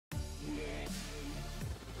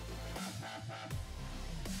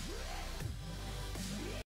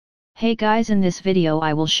Hey guys, in this video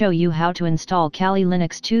I will show you how to install Kali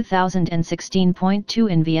Linux 2016.2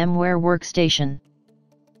 in VMware Workstation.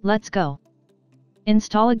 Let's go.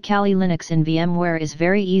 Installing Kali Linux in VMware is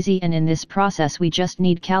very easy, and in this process we just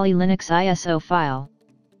need Kali Linux ISO file.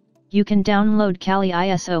 You can download Kali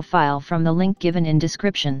ISO file from the link given in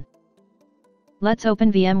description. Let's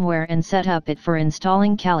open VMware and set up it for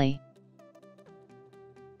installing Kali.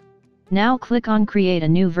 Now click on Create a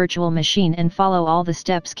new virtual machine and follow all the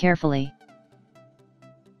steps carefully.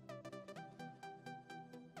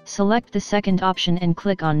 Select the second option and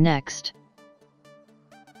click on Next.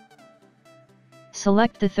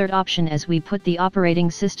 Select the third option as we put the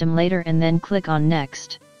operating system later, and then click on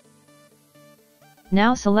Next.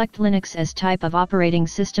 Now select Linux as type of operating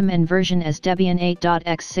system and version as Debian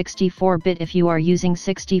 8.x 64-bit if you are using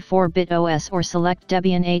 64-bit OS, or select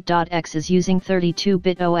Debian 8.x as using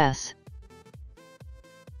 32-bit OS.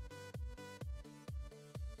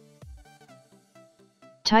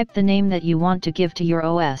 Type the name that you want to give to your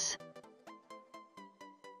OS.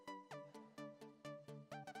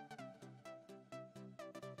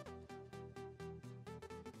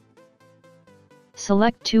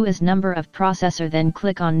 Select 2 as number of processor, then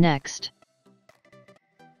click on Next.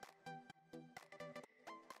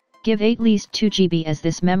 Give at least 2 GB as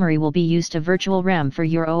this memory will be used as virtual RAM for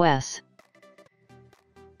your OS.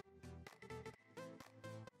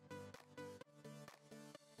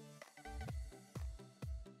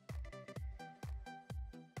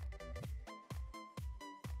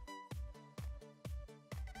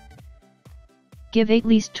 Give at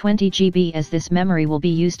least 20 GB as this memory will be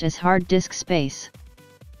used as hard disk space.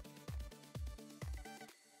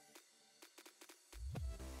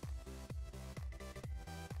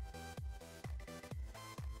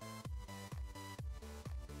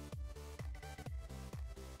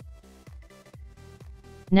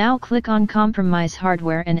 Now click on Compromise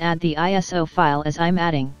Hardware and add the ISO file as I'm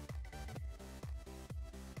adding.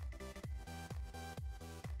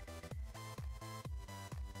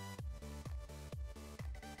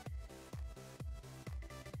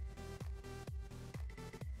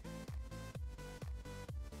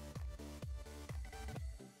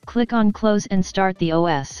 Click on Close and start the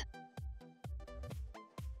OS.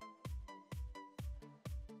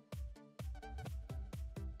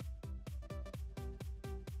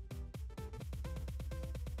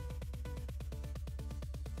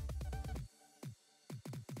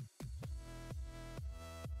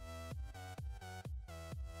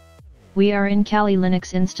 We are in Kali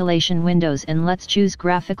Linux installation windows, and let's choose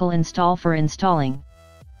Graphical Install for installing.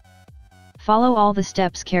 Follow all the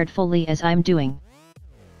steps carefully as I'm doing.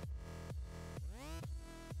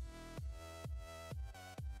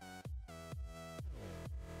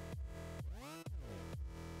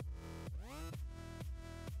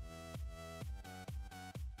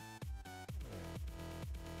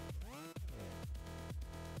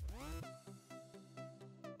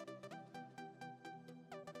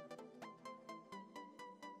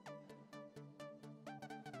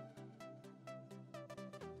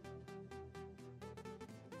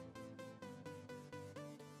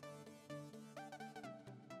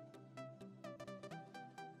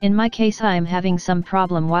 In my case I'm having some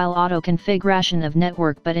problem while auto configuration of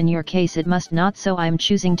network, but in your case it must not, so I'm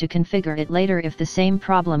choosing to configure it later. If the same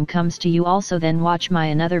problem comes to you also, then watch my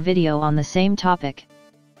another video on the same topic.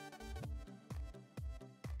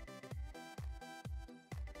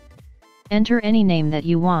 Enter any name that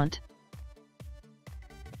you want.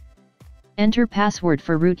 Enter password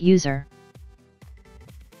for root user.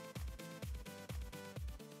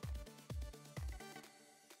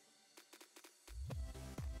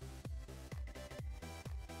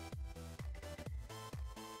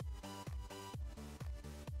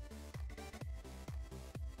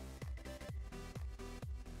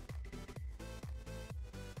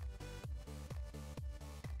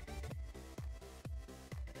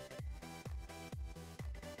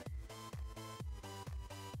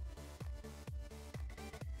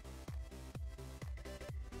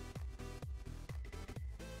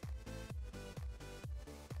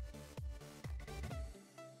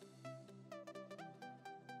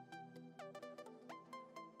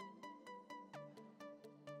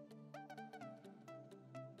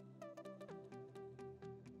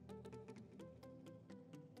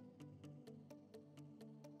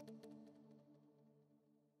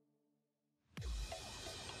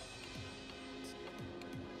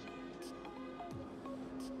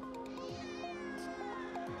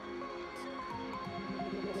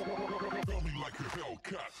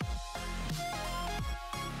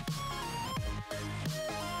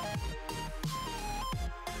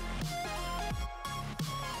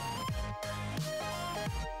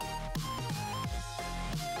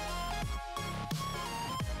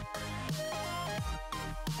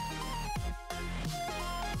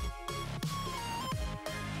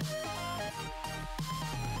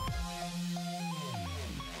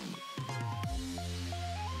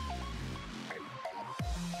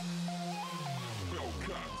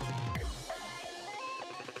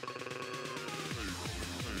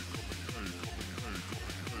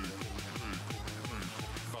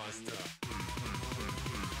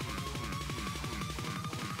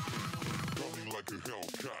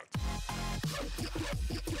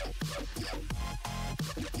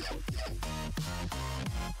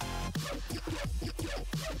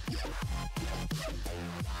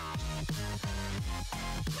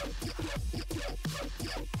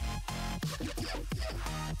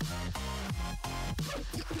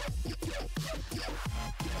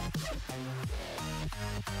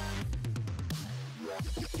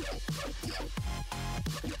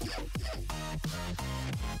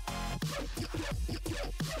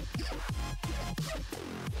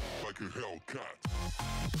 Like a Hellcat.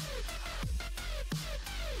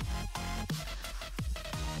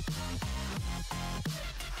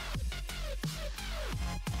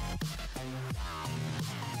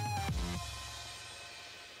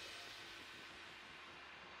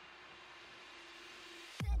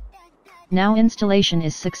 Now installation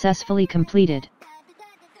is successfully completed.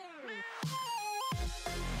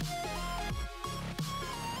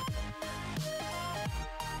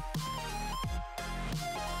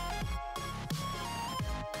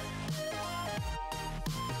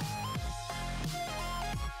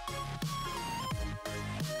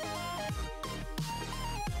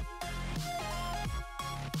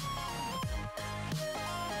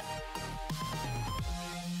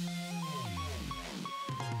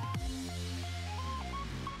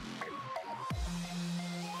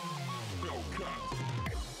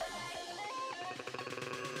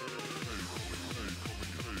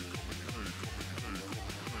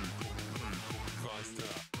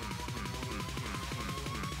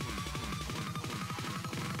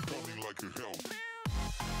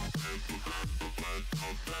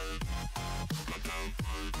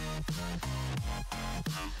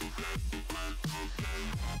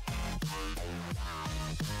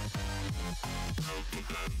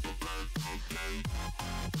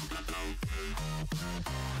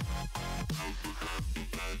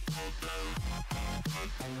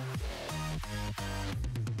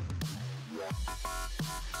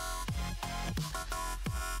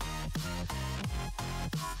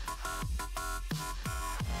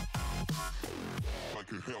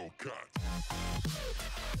 Like a Hellcat.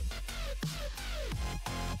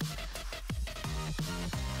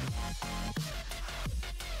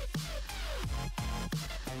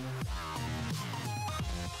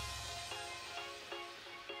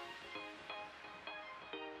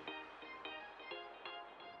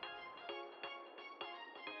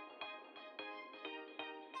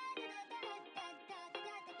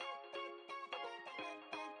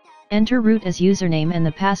 Enter root as username and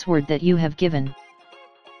the password that you have given.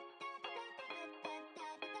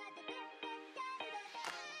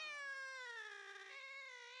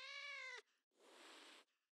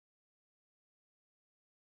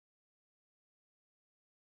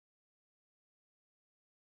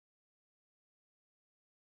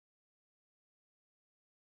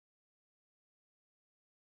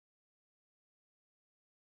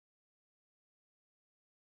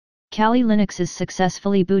 Kali Linux is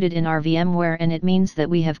successfully booted in our VMware, and it means that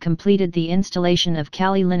we have completed the installation of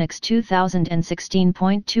Kali Linux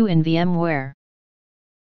 2016.2 in VMware.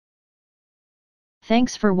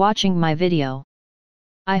 Thanks for watching my video.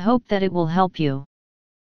 I hope that it will help you.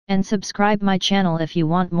 And subscribe my channel if you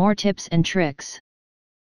want more tips and tricks.